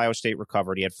fumbles, which Ohio State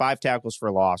recovered. He had 5 tackles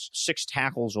for loss, 6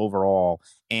 tackles overall,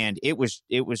 and it was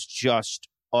just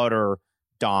utter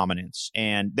dominance.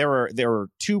 And there were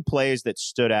 2 plays that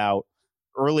stood out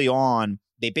early on.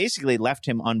 They basically left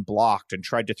him unblocked and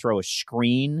tried to throw a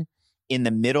screen in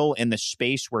the middle in the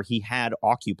space where he had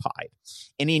occupied.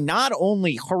 And he not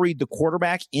only hurried the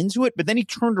quarterback into it, but then he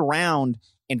turned around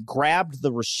and grabbed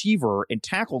the receiver and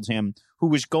tackled him, who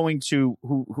was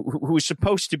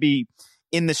supposed to be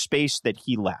in the space that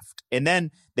he left. And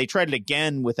then they tried it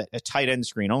again with a tight end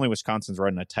screen. Only Wisconsin's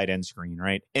running a tight end screen,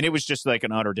 right? And it was just like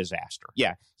an utter disaster.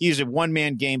 Yeah, he's a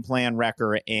one-man game plan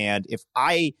wrecker. And if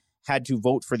I had to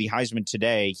vote for the Heisman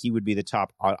today, he would be the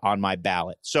top on my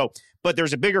ballot. So, but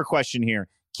there's a bigger question here.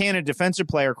 Can a defensive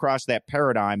player cross that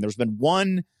paradigm? There's been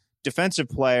one defensive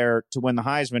player to win the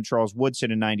Heisman, Charles Woodson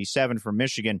in 97 from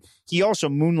Michigan. He also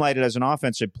moonlighted as an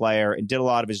offensive player and did a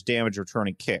lot of his damage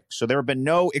returning kicks. So there have been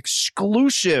no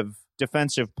exclusive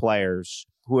defensive players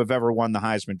who have ever won the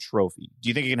Heisman Trophy. Do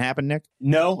you think it can happen, Nick?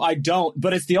 No, I don't.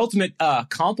 But it's the ultimate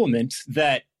compliment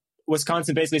that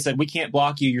Wisconsin basically said, we can't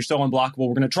block you. You're so unblockable.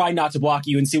 We're going to try not to block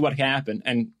you and see what can happen.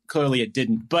 And clearly it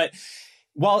didn't. But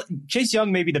while Chase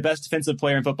Young may be the best defensive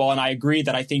player in football, and I agree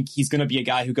that I think he's going to be a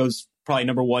guy who goes probably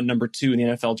number 1, number 2 in the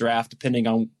NFL draft, depending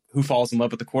on who falls in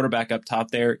love with the quarterback up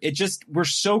top there. We're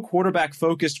so quarterback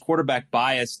focused, quarterback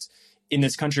biased in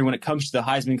this country when it comes to the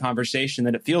Heisman conversation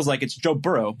that it feels like it's Joe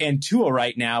Burrow and Tua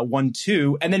right now,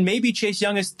 1-2, and then maybe Chase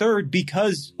Young is 3rd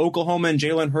because Oklahoma and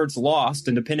Jalen Hurts lost,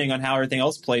 and depending on how everything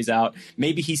else plays out,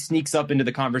 maybe he sneaks up into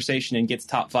the conversation and gets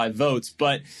top 5 votes.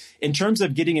 But in terms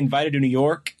of getting invited to New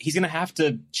York, he's going to have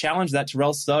to challenge that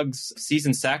Terrell Suggs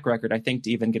season sack record, I think,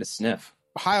 to even get a sniff.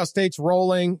 Ohio State's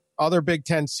rolling. Other Big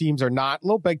Ten teams are not. A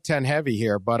little Big Ten heavy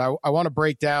here, but I want to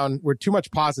break down. We're too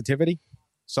much positivity.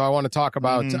 So I want to talk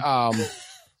about. It's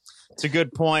a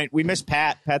good point. We miss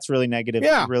Pat. Pat's really negative.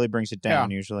 Yeah. It really brings it down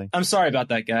usually. I'm sorry about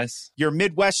that, guys. Your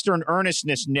Midwestern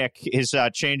earnestness, Nick, is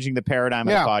changing the paradigm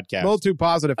of the podcast. A little too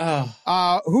positive.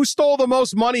 Who stole the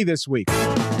most money this week?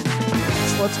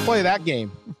 Let's play that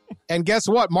game. And guess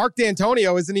what? Mark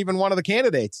D'Antonio isn't even one of the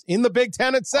candidates in the Big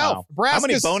Ten itself. Wow. How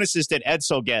many bonuses did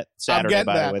Edsel get Saturday,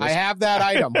 by the way? I have that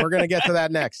item. We're going to get to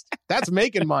that next. That's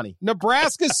making money.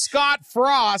 Nebraska's Scott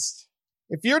Frost.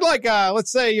 If you're like,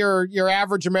 let's say you're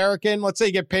average American, let's say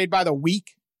you get paid by the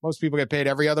week. Most people get paid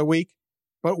every other week.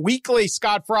 But weekly,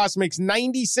 Scott Frost makes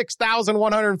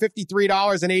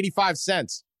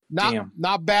 $96,153.85.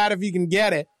 Not bad if you can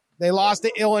get it. They lost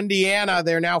to Indiana.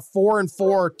 They're now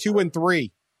 4-4,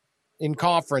 2-3 in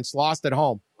conference. Lost at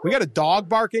home. We got a dog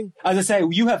barking. As I say,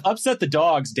 you have upset the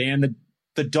dogs, Dan.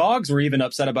 The dogs were even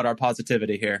upset about our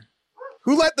positivity here.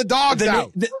 Who let the dogs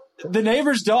out? The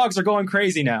neighbors' dogs are going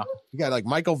crazy now. You got like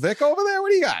Michael Vick over there? What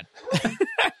do you got?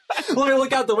 Let me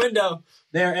look out the window.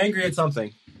 They're angry at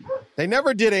something. They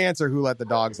never did answer Who Let the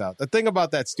Dogs Out. The thing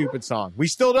about that stupid song, we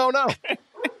still don't know.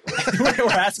 We're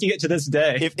asking it to this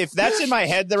day. If that's in my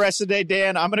head the rest of the day,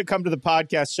 Dan, I'm going to come to the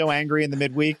podcast so angry in the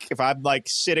midweek. If I'm like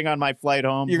sitting on my flight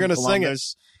home, you're going to sing it.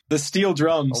 The steel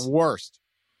drums. The worst.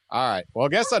 All right. Well, I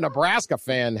guess a Nebraska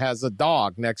fan has a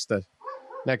dog next to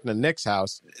Nick's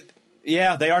house.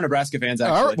 Yeah, they are Nebraska fans,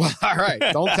 actually. All right.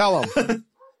 Don't tell them.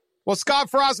 Well, Scott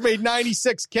Frost made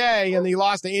 $96K, and he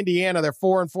lost to Indiana. They're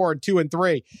 4-4 and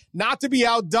 2-3. Not to be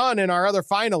outdone in our other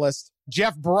finalist,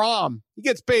 Jeff Brom. He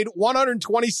gets paid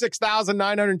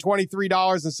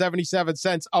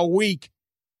 $126,923.77 a week.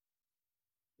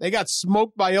 They got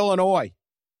smoked by Illinois.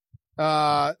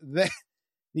 The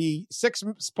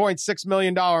 $6.6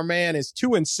 million man is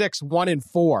 2-6,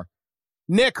 1-4.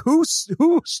 Nick, who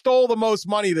stole the most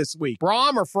money this week?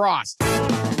 Brom or Frost?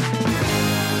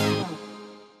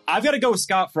 I've got to go with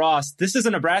Scott Frost. This is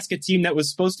a Nebraska team that was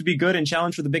supposed to be good and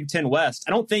challenge for the Big Ten West.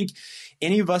 I don't think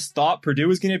any of us thought Purdue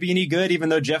was going to be any good, even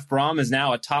though Jeff Brom is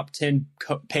now a top 10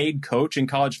 paid coach in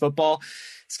college football.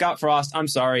 Scott Frost, I'm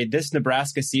sorry. This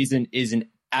Nebraska season is an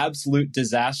absolute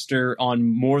disaster on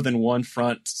more than one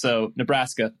front. So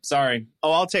Nebraska, sorry.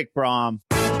 Oh, I'll take Brom.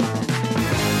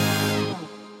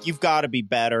 You've got to be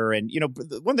better. And,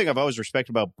 one thing I've always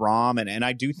respected about Brom, and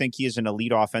I do think he is an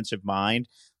elite offensive mind,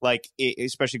 like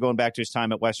especially going back to his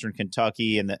time at Western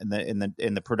Kentucky and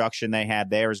the production they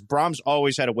had there, is Brom's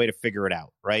always had a way to figure it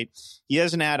out, right? He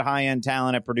hasn't had high-end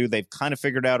talent at Purdue. They've kind of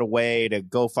figured out a way to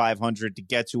go 500 to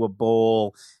get to a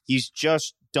bowl. He's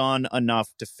just done enough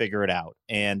to figure it out.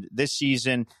 And this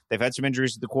season, they've had some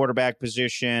injuries at the quarterback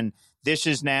position. This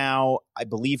is now, I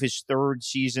believe, his third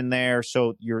season there.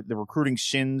 So the recruiting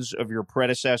sins of your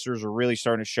predecessors are really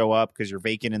starting to show up because you're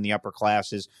vacant in the upper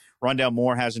classes. Rondale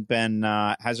Moore hasn't been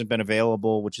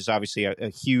available, which is obviously a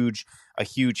huge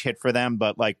hit for them.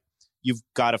 But you've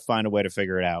got to find a way to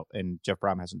figure it out, and Jeff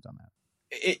Brom hasn't done that.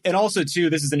 And also, too,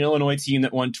 this is an Illinois team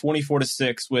that won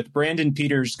 24-6 with Brandon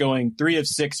Peters going 3 of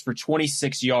 6 for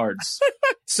 26 yards.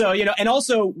 So, and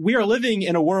also we are living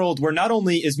in a world where not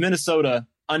only is Minnesota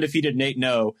undefeated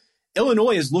 8-0,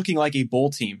 Illinois is looking like a bowl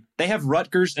team. They have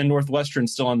Rutgers and Northwestern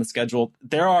still on the schedule.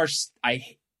 It's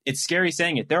scary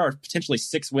saying it, there are potentially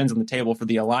 6 wins on the table for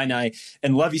the Illini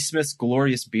and Lovie Smith's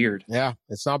glorious beard. Yeah,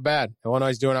 it's not bad.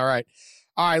 Illinois is doing all right.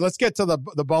 All right, let's get to the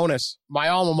bonus. My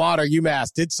alma mater,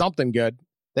 UMass, did something good.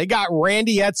 They got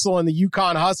Randy Edsall and the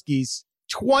UConn Huskies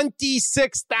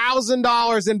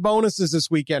 $26,000 in bonuses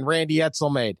this weekend. Randy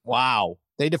Edsall made. Wow.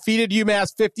 They defeated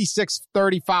UMass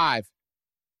 56-35.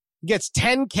 He gets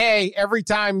 $10K every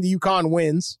time the UConn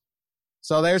wins.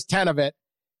 So there's 10 of it.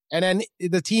 And then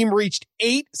the team reached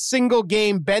 8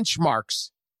 single-game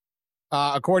benchmarks,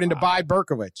 according to Bai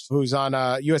Berkovich, who's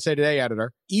on USA Today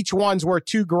editor. Each one's worth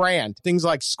 $2,000. Things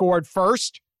like scored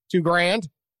first, $2,000.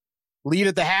 Lead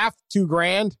at the half,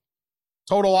 $2,000.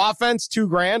 Total offense,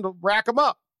 $2,000. Rack them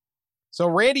up. So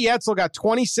Randy Edsall got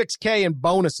 $26K in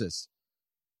bonuses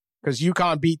because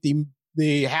UConn beat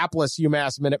the hapless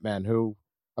UMass Minutemen, who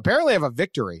apparently have a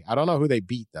victory. I don't know who they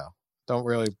beat, though.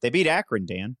 They beat Akron,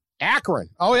 Dan. Akron.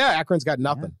 Oh, yeah. Akron's got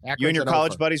nothing. Yeah. You and your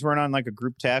college buddies weren't on a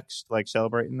group text,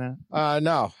 celebrating that?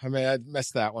 No. I mean, I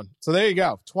missed that one. So there you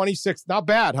go. 26. Not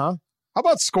bad, huh? How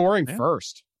about scoring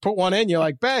first? Put one in. You're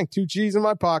like, bang, 2 G's in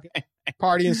my pocket.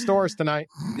 Party in stores tonight.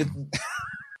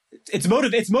 It's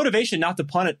motivation not to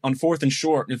punt it on 4th and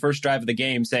short in the first drive of the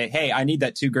game. Say, hey, I need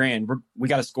that $2,000. We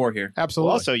got to score here. Absolutely.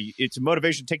 Well, also, it's a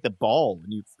motivation to take the ball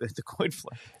when you the coin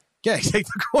flip. Yeah, take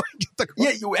the coin. Get the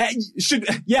coin.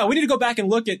 Yeah, we need to go back and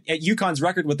look at UConn's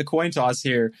record with the coin toss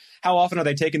here. How often are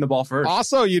they taking the ball first?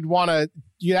 Also, you'd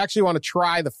actually want to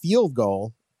try the field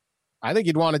goal. I think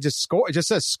you'd want to just score. It just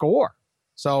says score.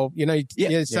 So,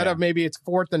 instead of maybe it's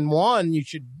 4th and 1, you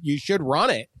should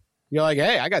run it. You're like,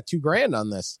 hey, I got $2,000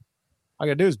 on this. All I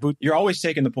got to do is boot. You're always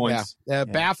taking the points. Yeah.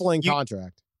 Baffling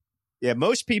contract. Yeah,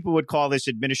 most people would call this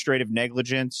administrative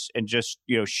negligence and just,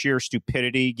 sheer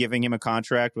stupidity, giving him a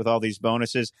contract with all these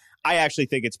bonuses. I actually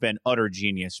think it's been utter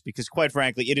genius because, quite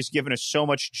frankly, it has given us so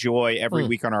much joy every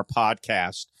week on our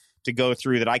podcast to go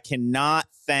through that I cannot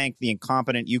thank the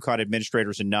incompetent UConn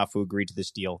administrators enough who agreed to this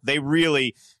deal. They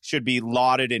really should be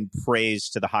lauded and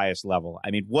praised to the highest level. I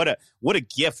mean, what a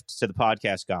gift to the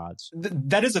podcast gods.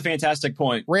 That is a fantastic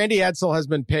point. Randy Edsall has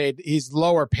been paid. He's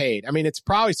lower paid. I mean, it's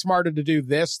probably smarter to do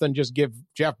this than just give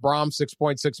Jeff Brom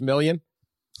 $6.6 million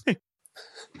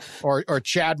or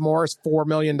Chad Morris $4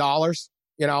 million.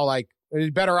 He's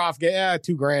better off get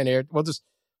 $2,000 here.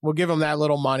 We'll give him that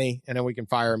little money and then we can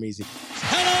fire him easy.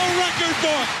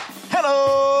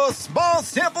 Hello, small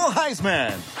sample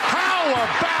Heisman. How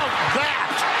about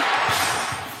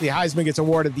that? The Heisman gets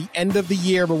awarded at the end of the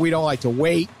year, but we don't like to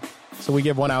wait. So we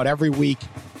give one out every week.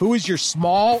 Who is your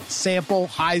small sample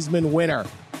Heisman winner?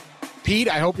 Pete,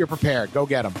 I hope you're prepared. Go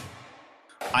get him.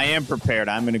 I am prepared.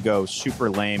 I'm going to go super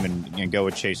lame and go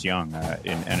with Chase Young.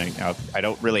 I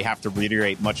don't really have to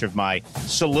reiterate much of my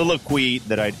soliloquy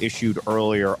that I'd issued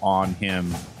earlier on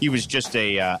him. He was just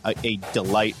a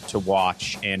delight to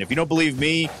watch. And if you don't believe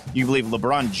me, you believe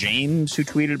LeBron James, who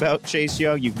tweeted about Chase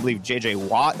Young. You can believe J.J.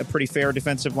 Watt, a pretty fair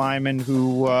defensive lineman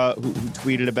who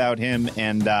tweeted about him.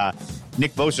 And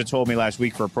Nick Bosa told me last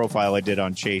week for a profile I did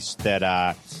on Chase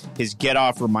that his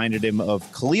get-off reminded him of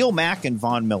Khalil Mack and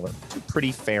Von Miller, two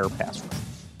pretty fair pass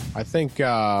rushers. I think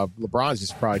LeBron's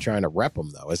just probably trying to rep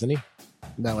him, though, isn't he?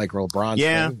 Isn't that like LeBron's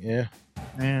thing?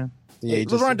 Yeah.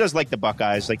 LeBron does like the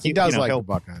Buckeyes. Like he does like the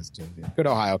Buckeyes, too. Yeah. Good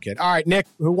Ohio kid. All right, Nick,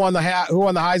 who won the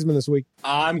Heisman this week?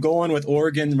 I'm going with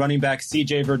Oregon running back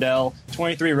C.J. Verdell,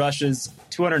 23 rushes,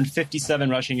 257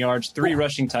 rushing yards, 3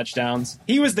 rushing touchdowns.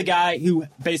 He was the guy who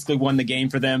basically won the game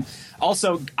for them.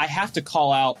 Also, I have to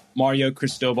call out Mario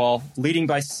Cristobal, leading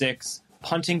by 6,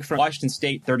 punting from Washington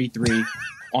State 33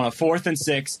 on a 4th and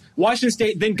 6. Washington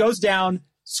State then goes down,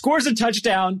 scores a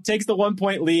touchdown, takes the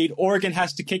 1-point lead. Oregon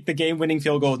has to kick the game-winning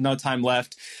field goal with no time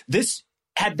left.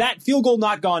 Had that field goal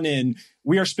not gone in,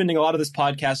 we are spending a lot of this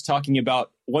podcast talking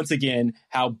about, once again,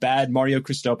 how bad Mario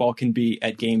Cristobal can be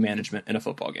at game management in a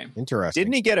football game. Interesting.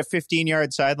 Didn't he get a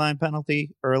 15-yard sideline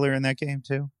penalty earlier in that game,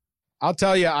 too? I'll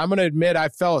tell you, I'm going to admit I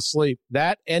fell asleep.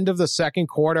 That end of the second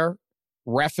quarter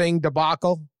reffing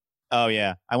debacle. Oh,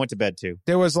 yeah. I went to bed, too.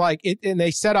 There was and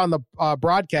they said on the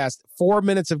broadcast, 4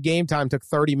 minutes of game time took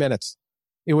 30 minutes.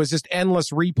 It was just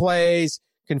endless replays,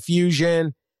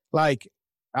 confusion.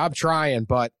 I'm trying,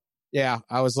 but yeah,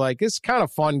 I was like, it's kind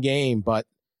of fun game, but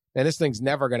this thing's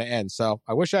never going to end. So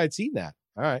I wish I had seen that.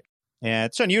 All right. Yeah,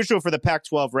 it's unusual for the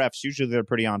Pac-12 refs. Usually they're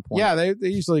pretty on point. Yeah, they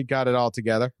usually got it all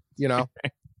together, All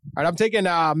right, I'm taking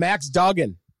Max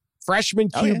Duggan, freshman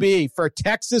QB for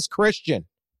Texas Christian.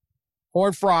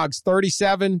 Horned Frogs,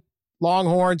 37.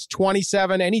 Longhorns,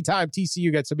 27. Anytime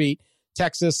TCU gets a beat,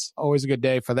 Texas, always a good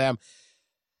day for them.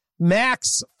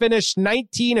 Max finished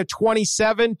 19 of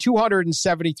 27,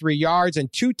 273 yards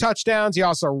and 2 touchdowns. He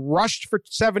also rushed for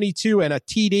 72 and a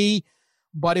TD,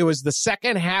 but it was the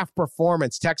second half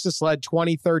performance. Texas led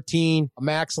 2013.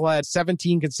 Max led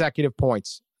 17 consecutive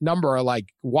points. Number of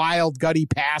wild, gutty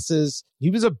passes.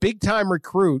 He was a big-time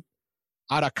recruit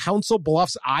out of Council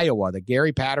Bluffs, Iowa, that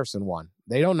Gary Patterson won.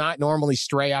 They don't not normally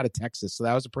stray out of Texas, so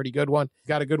that was a pretty good one.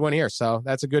 Got a good one here, so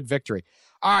that's a good victory.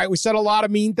 All right, we said a lot of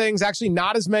mean things. Actually,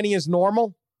 not as many as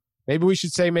normal. Maybe we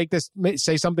should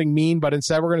say something mean, but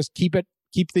instead we're going to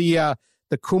keep the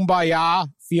kumbaya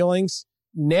feelings.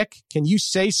 Nick, can you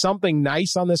say something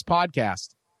nice on this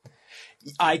podcast?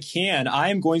 I can. I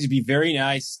am going to be very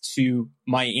nice to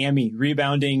Miami,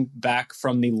 rebounding back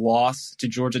from the loss to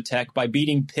Georgia Tech by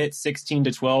beating Pitt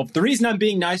 16-12. The reason I'm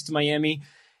being nice to Miami,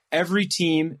 every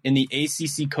team in the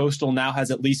ACC Coastal now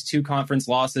has at least 2 conference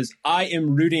losses. I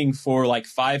am rooting for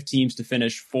 5 teams to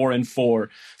finish 4-4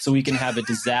 so we can have a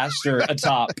disaster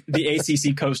atop the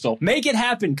ACC Coastal. Make it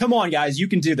happen. Come on, guys. You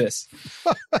can do this.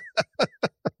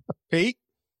 Pete?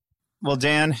 Well,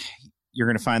 Dan, you're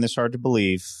going to find this hard to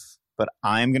believe, but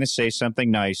I'm going to say something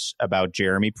nice about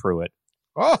Jeremy Pruitt.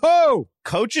 Oh!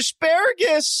 Coach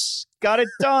Asparagus got it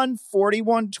done,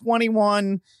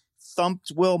 41-21.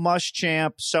 Thumped Will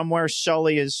Muschamp. Somewhere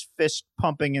Sully is fist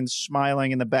pumping and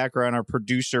smiling in the background. Our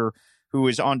producer, who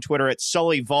is on Twitter at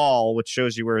Sully Vol, which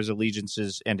shows you where his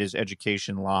allegiances and his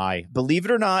education lie. Believe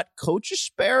it or not, Coach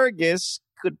Asparagus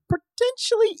could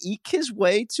potentially eke his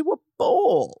way to a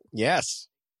bowl. Yes.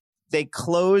 They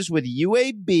close with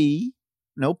UAB,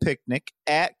 no picnic,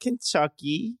 at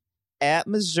Kentucky, at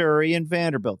Missouri, and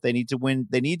Vanderbilt. They need to win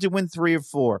 3 or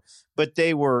 4, but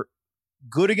they were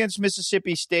good against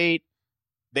Mississippi State.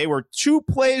 They were 2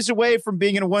 plays away from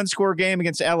being in a 1-score game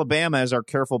against Alabama, as our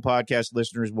careful podcast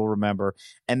listeners will remember.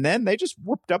 And then they just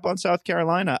whooped up on South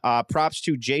Carolina. Props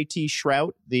to J.T.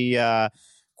 Shrout, the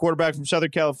quarterback from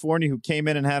Southern California, who came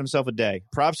in and had himself a day.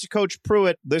 Props to Coach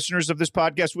Pruitt. Listeners of this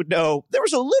podcast would know there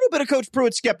was a little bit of Coach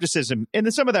Pruitt skepticism,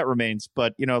 and some of that remains.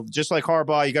 But, just like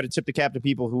Harbaugh, you got to tip the cap to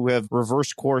people who have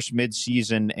reversed course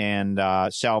mid-season and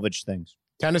salvaged things.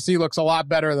 Tennessee looks a lot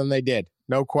better than they did,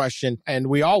 no question. And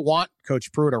we all want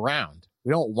Coach Pruitt around. We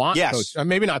don't want Coach,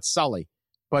 maybe not Sully,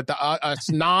 but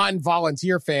us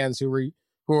non-volunteer fans who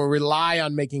rely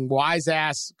on making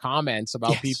wise-ass comments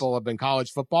about people in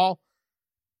college football.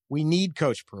 We need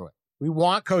Coach Pruitt. We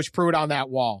want Coach Pruitt on that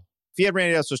wall. If he had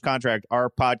Randy Elsler's contract, our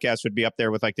podcast would be up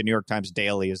there with the New York Times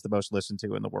Daily as the most listened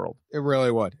to in the world. It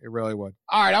really would. It really would.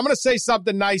 All right, I'm going to say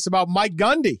something nice about Mike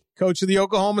Gundy, coach of the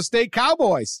Oklahoma State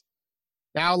Cowboys.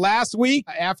 Now, last week,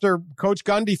 after Coach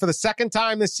Gundy, for the second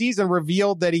time this season,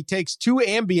 revealed that he takes 2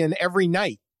 Ambien every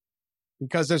night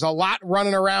because there's a lot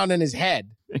running around in his head.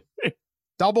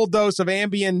 Double dose of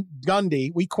Ambien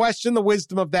Gundy. We questioned the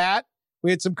wisdom of that.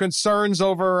 We had some concerns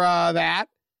over that.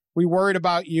 We worried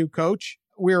about you, Coach.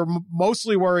 We were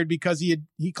mostly worried because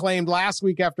he claimed last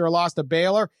week after a loss to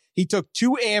Baylor, he took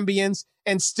 2 Ambiens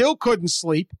and still couldn't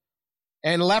sleep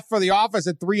and left for the office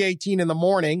at 3:18 in the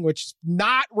morning, which is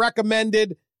not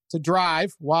recommended to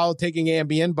drive while taking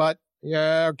Ambien. But,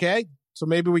 okay, so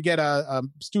maybe we get a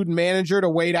student manager to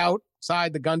wait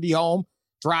outside the Gundy home,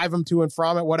 drive him to and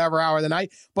from at whatever hour of the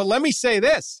night. But let me say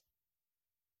this.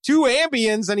 2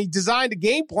 Ambiens, and he designed a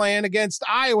game plan against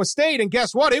Iowa State, and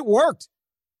guess what? It worked.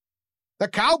 The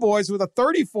Cowboys with a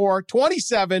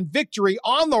 34-27 victory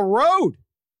on the road.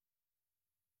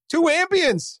 2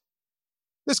 Ambiens.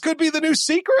 This could be the new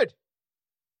secret.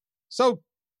 So,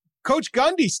 Coach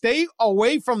Gundy, stay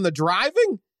away from the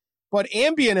driving, but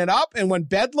Ambien it up, and when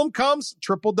Bedlam comes,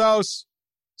 triple dose.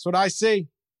 That's what I see.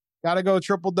 Got to go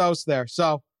triple dose there.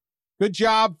 So, good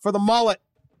job for the mullet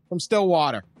from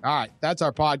Stillwater. All right, that's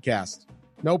our podcast.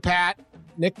 No Pat,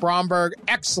 Nick Bromberg,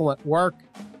 excellent work.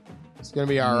 It's going to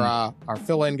be our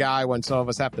fill-in guy when some of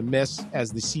us have to miss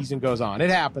as the season goes on.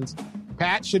 It happens.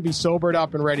 Pat should be sobered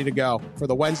up and ready to go for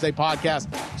the Wednesday podcast.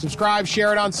 Subscribe,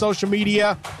 share it on social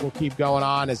media. We'll keep going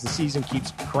on as the season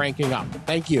keeps cranking up.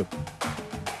 Thank you.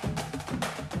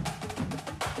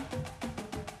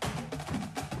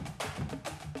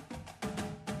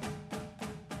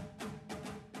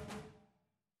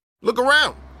 Look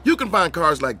around. You can find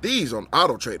cars like these on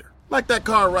AutoTrader, like that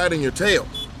car right in your tail.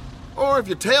 Or if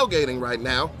you're tailgating right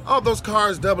now, all those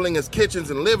cars doubling as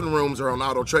kitchens and living rooms are on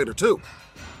AutoTrader too.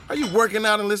 Are you working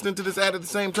out and listening to this ad at the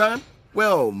same time?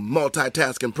 Well,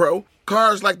 multitasking pro,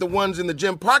 cars like the ones in the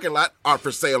gym parking lot are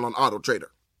for sale on AutoTrader.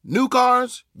 New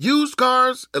cars, used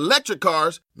cars, electric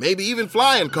cars, maybe even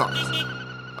flying cars.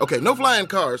 Okay, no flying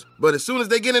cars, but as soon as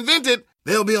they get invented,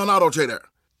 they'll be on AutoTrader.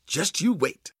 Just you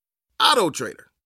wait. AutoTrader.